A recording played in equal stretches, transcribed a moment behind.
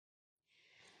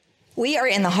We are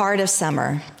in the heart of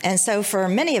summer, and so for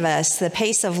many of us, the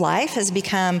pace of life has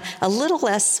become a little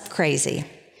less crazy.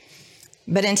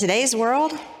 But in today's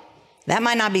world, that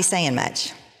might not be saying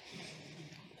much.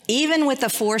 Even with the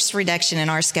forced reduction in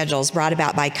our schedules brought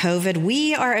about by COVID,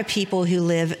 we are a people who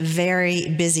live very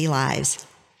busy lives.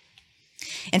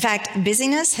 In fact,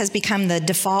 busyness has become the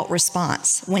default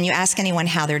response when you ask anyone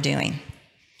how they're doing.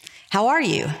 How are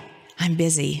you? I'm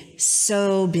busy,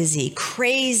 so busy,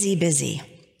 crazy busy.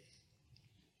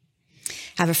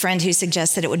 I have a friend who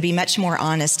suggests that it would be much more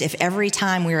honest if every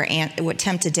time we were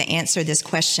attempted to answer this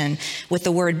question with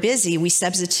the word busy, we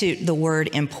substitute the word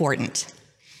important.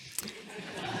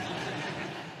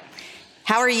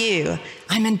 How are you?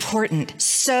 I'm important,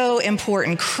 so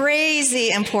important,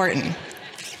 crazy important.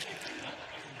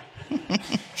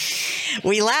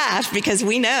 We laugh because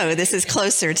we know this is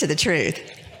closer to the truth.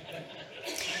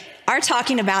 Our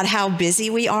talking about how busy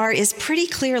we are is pretty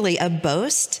clearly a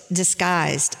boast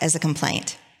disguised as a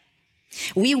complaint.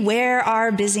 We wear our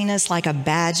busyness like a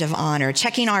badge of honor,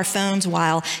 checking our phones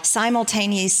while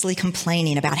simultaneously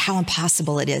complaining about how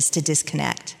impossible it is to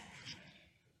disconnect.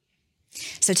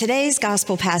 So today's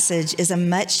gospel passage is a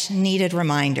much needed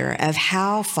reminder of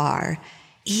how far,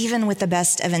 even with the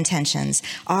best of intentions,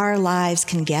 our lives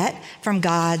can get from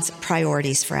God's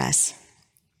priorities for us.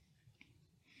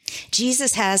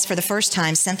 Jesus has, for the first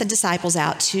time, sent the disciples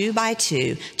out 2 by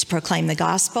 2 to proclaim the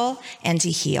gospel and to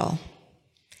heal.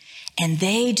 And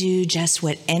they do just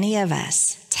what any of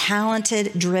us,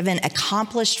 talented, driven,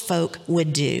 accomplished folk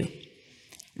would do.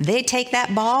 They take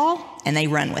that ball and they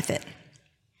run with it.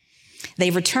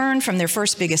 They return from their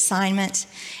first big assignment,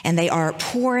 and they are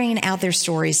pouring out their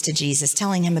stories to Jesus,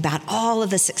 telling him about all of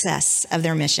the success of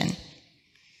their mission.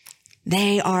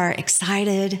 They are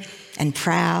excited and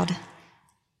proud.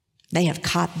 They have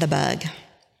caught the bug.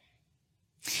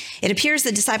 It appears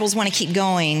the disciples want to keep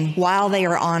going while they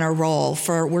are on a roll,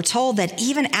 for we're told that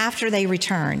even after they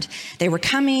returned, they were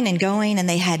coming and going, and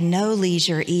they had no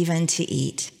leisure even to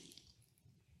eat.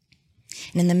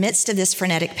 And in the midst of this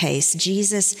frenetic pace,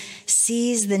 Jesus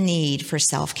sees the need for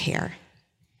self-care.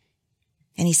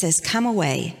 And he says, come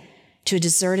away to a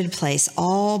deserted place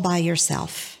all by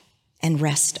yourself and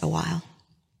rest a while.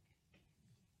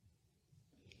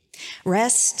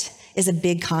 Rest is a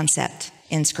big concept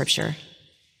in Scripture.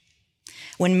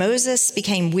 When Moses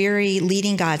became weary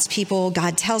leading God's people,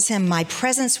 God tells him, my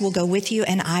presence will go with you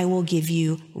and I will give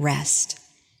you rest.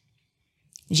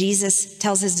 Jesus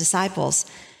tells his disciples,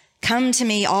 come to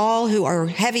me, all who are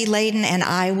heavy laden, and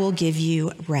I will give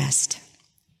you rest.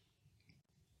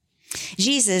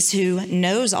 Jesus, who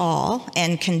knows all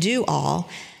and can do all,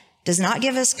 does not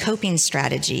give us coping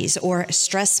strategies or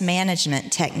stress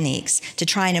management techniques to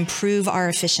try and improve our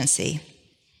efficiency.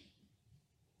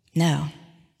 No,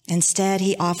 instead,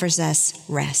 he offers us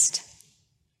rest.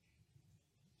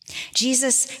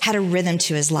 Jesus had a rhythm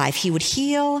to his life. He would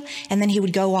heal, and then he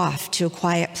would go off to a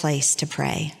quiet place to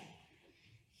pray.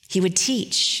 He would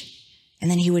teach,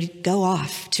 and then he would go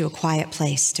off to a quiet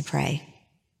place to pray.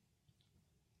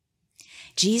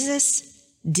 Jesus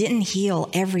didn't heal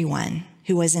everyone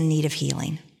who was in need of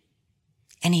healing,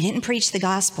 and he didn't preach the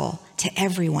gospel to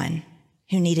everyone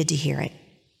who needed to hear it.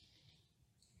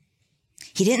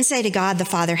 He didn't say to God the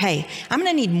Father, hey, I'm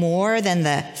going to need more than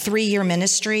the 3-year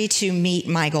ministry to meet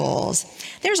my goals.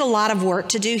 There's a lot of work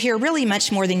to do here, really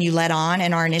much more than you let on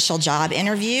in our initial job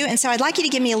interview, and so I'd like you to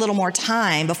give me a little more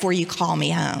time before you call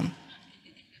me home.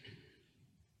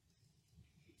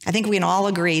 I think we can all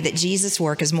agree that Jesus'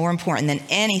 work is more important than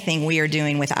anything we are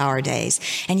doing with our days,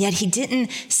 and yet he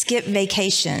didn't skip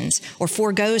vacations or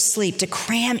forego sleep to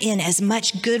cram in as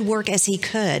much good work as he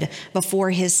could before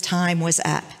his time was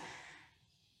up.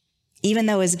 Even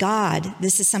though as God,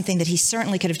 this is something that he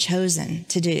certainly could have chosen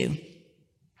to do.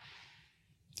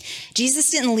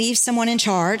 Jesus didn't leave someone in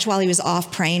charge while he was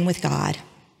off praying with God.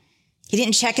 He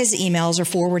didn't check his emails or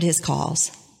forward his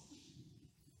calls.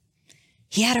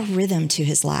 He had a rhythm to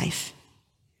his life,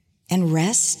 and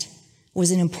rest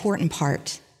was an important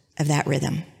part of that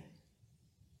rhythm.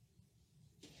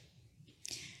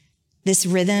 This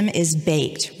rhythm is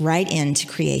baked right into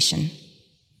creation.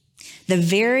 The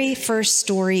very first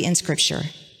story in Scripture,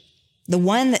 the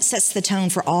one that sets the tone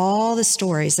for all the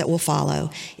stories that will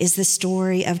follow, is the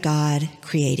story of God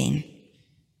creating.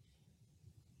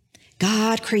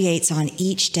 God creates on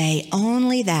each day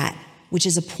only that which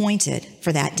is appointed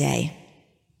for that day.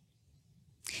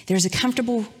 There's a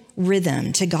comfortable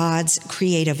rhythm to God's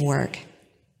creative work.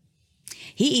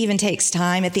 He even takes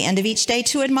time at the end of each day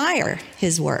to admire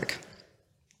his work.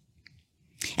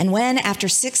 And when, after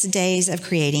 6 days of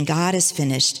creating, God is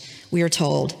finished, we are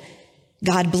told,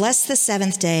 God blessed the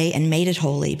seventh day and made it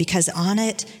holy because on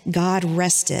it God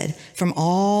rested from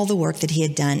all the work that he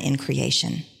had done in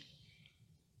creation.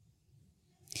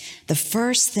 The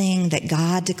first thing that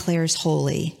God declares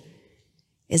holy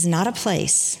is not a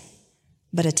place,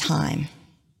 but a time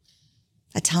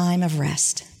of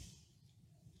rest.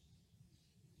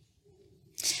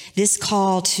 This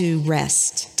call to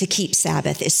rest, to keep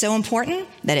Sabbath, is so important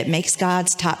that it makes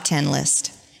God's top 10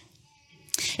 list.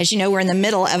 As you know, we're in the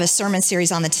middle of a sermon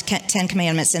series on the 10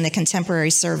 Commandments in the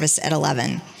contemporary service at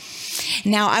 11.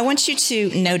 Now, I want you to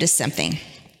notice something.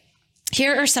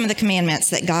 Here are some of the commandments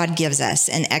that God gives us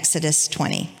in Exodus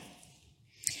 20.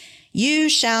 You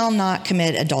shall not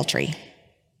commit adultery.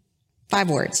 5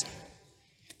 words.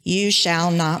 You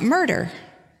shall not murder.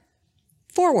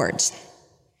 4 words.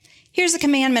 Here's a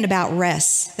commandment about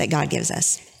rest that God gives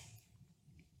us.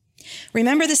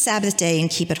 Remember the Sabbath day and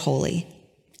keep it holy.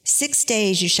 6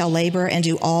 days you shall labor and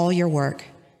do all your work.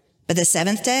 But the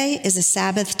seventh day is a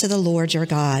Sabbath to the Lord your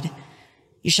God.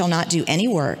 You shall not do any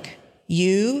work.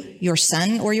 You, your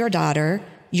son or your daughter,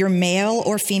 your male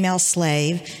or female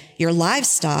slave, your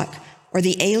livestock, or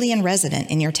the alien resident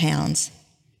in your towns.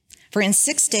 For in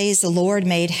 6 days the Lord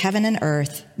made heaven and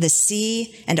earth, the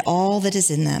sea, and all that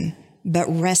is in them, but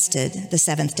rested the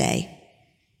seventh day.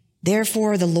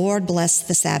 Therefore the Lord blessed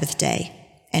the Sabbath day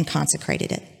and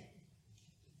consecrated it.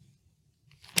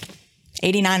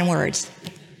 89 words.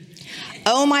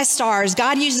 Oh, my stars,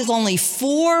 God uses only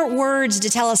 4 words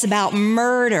to tell us about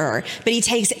murder, but he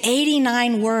takes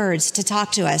 89 words to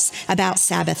talk to us about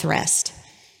Sabbath rest.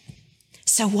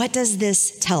 So what does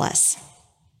this tell us?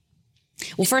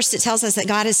 Well, first, it tells us that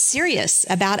God is serious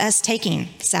about us taking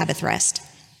Sabbath rest.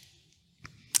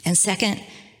 And second,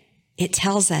 it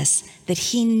tells us that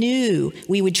he knew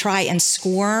we would try and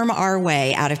squirm our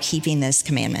way out of keeping this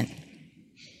commandment.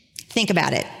 Think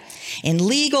about it. In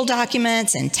legal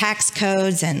documents and tax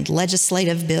codes and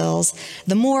legislative bills,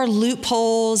 the more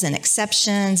loopholes and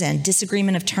exceptions and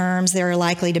disagreement of terms there are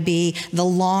likely to be, the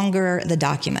longer the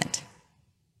document.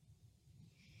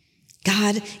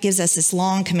 God gives us this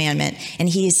long commandment, and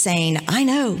he is saying, I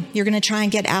know you're going to try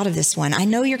and get out of this one. I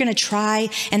know you're going to try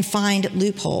and find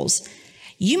loopholes.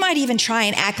 You might even try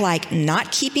and act like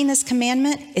not keeping this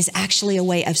commandment is actually a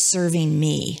way of serving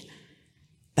me.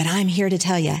 But I'm here to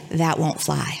tell you that won't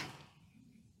fly.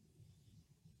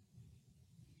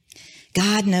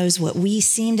 God knows what we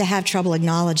seem to have trouble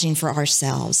acknowledging for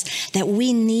ourselves, that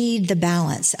we need the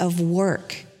balance of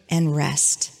work and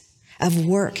rest, of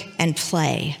work and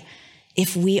play,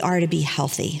 if we are to be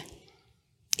healthy,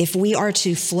 if we are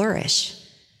to flourish,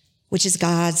 which is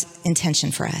God's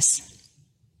intention for us.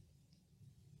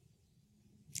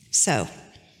 So,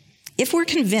 if we're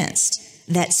convinced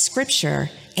that Scripture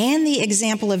and the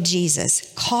example of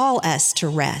Jesus call us to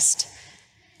rest,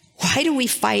 why do we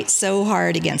fight so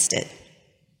hard against it?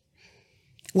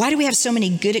 Why do we have so many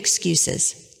good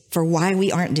excuses for why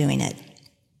we aren't doing it?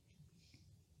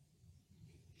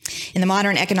 In the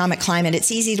modern economic climate,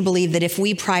 it's easy to believe that if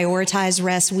we prioritize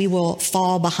rest, we will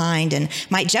fall behind and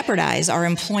might jeopardize our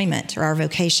employment or our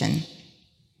vocation.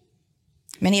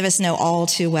 Many of us know all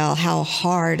too well how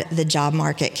hard the job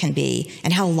market can be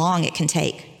and how long it can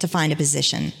take to find a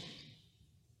position.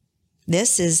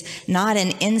 This is not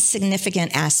an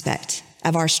insignificant aspect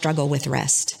of our struggle with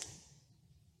rest.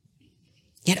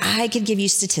 Yet I could give you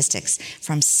statistics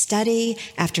from study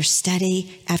after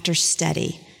study after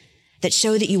study that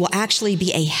show that you will actually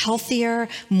be a healthier,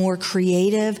 more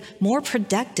creative, more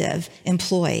productive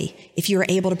employee if you are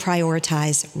able to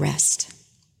prioritize rest.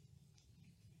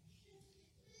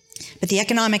 But the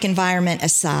economic environment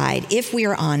aside, if we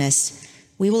are honest,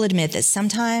 we will admit that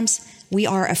sometimes we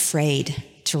are afraid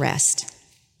to rest.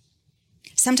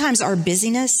 Sometimes our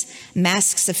busyness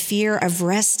masks a fear of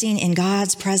resting in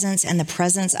God's presence and the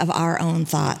presence of our own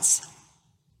thoughts.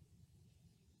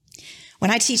 When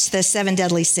I teach the 7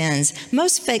 deadly sins,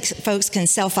 most folks can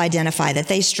self-identify that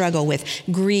they struggle with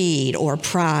greed or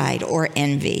pride or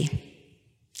envy.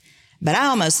 But I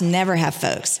almost never have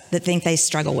folks that think they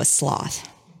struggle with sloth.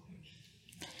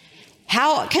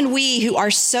 How can we who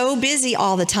are so busy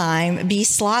all the time be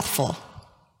slothful?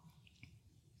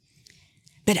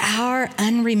 But our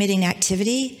unremitting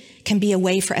activity can be a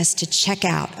way for us to check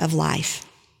out of life.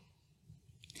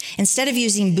 Instead of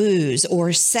using booze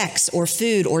or sex or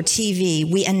food or TV,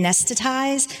 we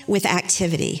anesthetize with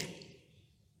activity.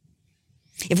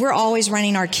 If we're always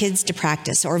running our kids to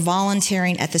practice or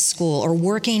volunteering at the school or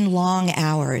working long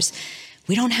hours,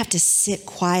 we don't have to sit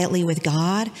quietly with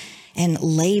God and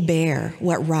lay bare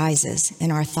what rises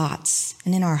in our thoughts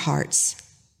and in our hearts.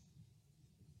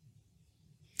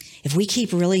 If we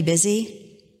keep really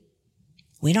busy,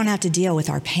 We don't have to deal with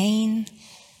our pain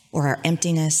or our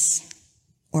emptiness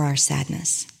or our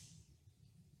sadness.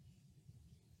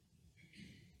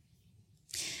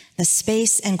 The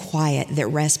space and quiet that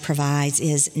rest provides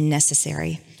is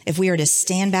necessary if we are to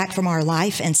stand back from our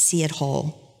life and see it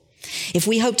whole. If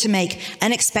we hope to make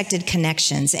unexpected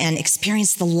connections and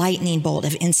experience the lightning bolt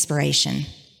of inspiration.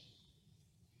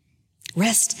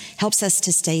 Rest helps us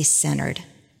to stay centered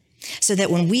so that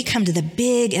when we come to the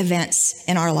big events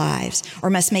in our lives or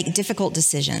must make difficult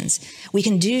decisions, we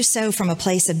can do so from a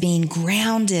place of being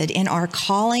grounded in our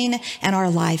calling and our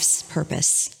life's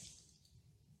purpose.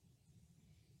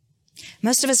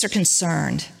 Most of us are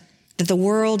concerned that the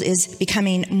world is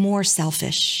becoming more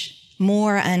selfish,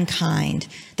 more unkind,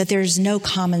 that there's no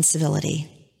common civility.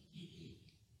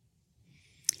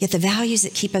 Yet the values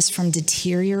that keep us from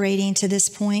deteriorating to this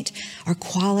point are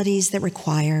qualities that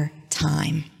require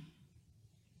time.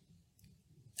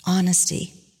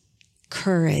 Honesty,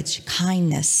 courage,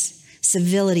 kindness,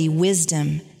 civility,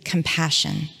 wisdom,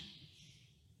 compassion.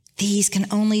 These can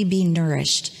only be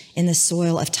nourished in the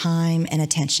soil of time and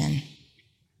attention.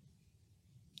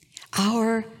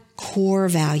 Our core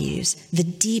values, the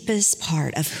deepest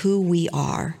part of who we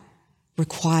are,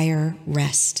 require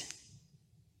rest.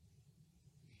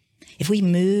 If we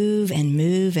move and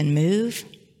move and move,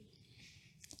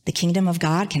 the kingdom of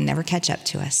God can never catch up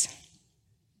to us.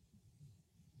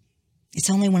 It's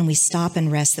only when we stop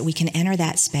and rest that we can enter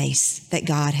that space that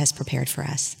God has prepared for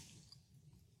us.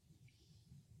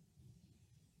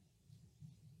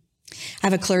 I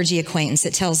have a clergy acquaintance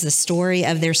that tells the story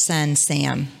of their son,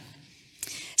 Sam.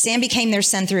 Sam became their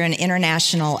son through an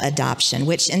international adoption,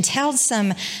 which entailed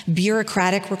some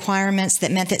bureaucratic requirements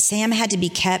that meant that Sam had to be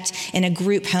kept in a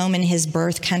group home in his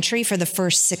birth country for the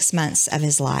first 6 months of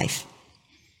his life.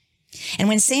 And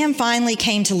when Sam finally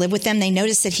came to live with them, they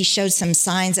noticed that he showed some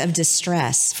signs of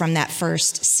distress from that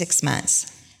first 6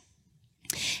 months.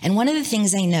 And one of the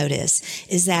things they noticed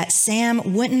is that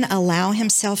Sam wouldn't allow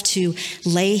himself to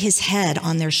lay his head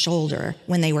on their shoulder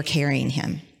when they were carrying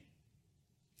him.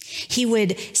 He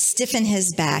would stiffen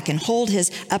his back and hold his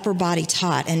upper body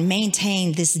taut and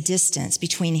maintain this distance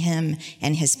between him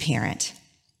and his parent.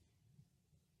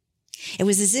 It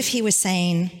was as if he was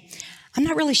saying, I'm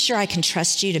not really sure I can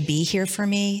trust you to be here for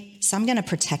me, so I'm going to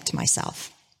protect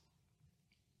myself.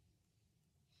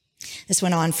 This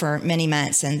went on for many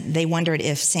months, and they wondered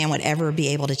if Sam would ever be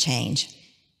able to change.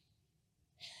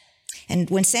 And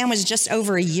when Sam was just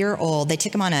over a year old, they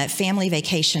took him on a family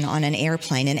vacation on an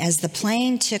airplane. And as the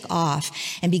plane took off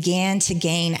and began to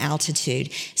gain altitude,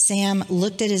 Sam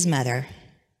looked at his mother.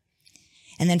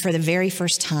 And then for the very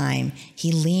first time,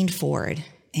 he leaned forward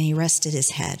and he rested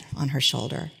his head on her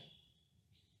shoulder.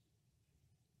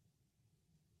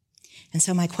 And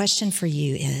so my question for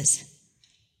you is,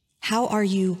 how are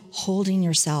you holding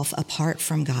yourself apart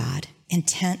from God,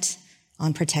 intent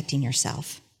on protecting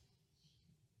yourself?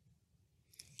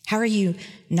 How are you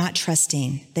not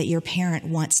trusting that your parent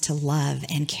wants to love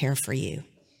and care for you?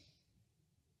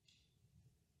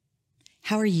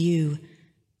 How are you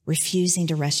refusing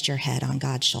to rest your head on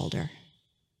God's shoulder?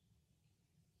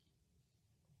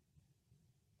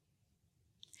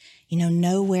 You know,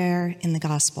 nowhere in the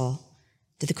gospel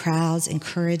did the crowds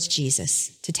encourage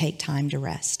Jesus to take time to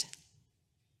rest.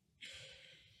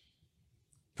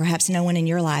 Perhaps no one in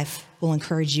your life will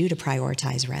encourage you to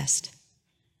prioritize rest.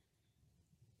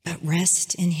 But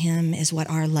rest in him is what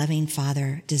our loving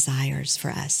Father desires for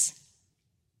us.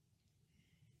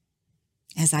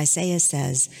 As Isaiah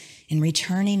says, in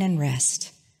returning and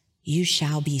rest, you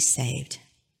shall be saved.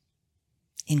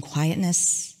 In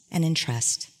quietness and in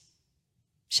trust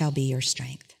shall be your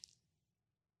strength.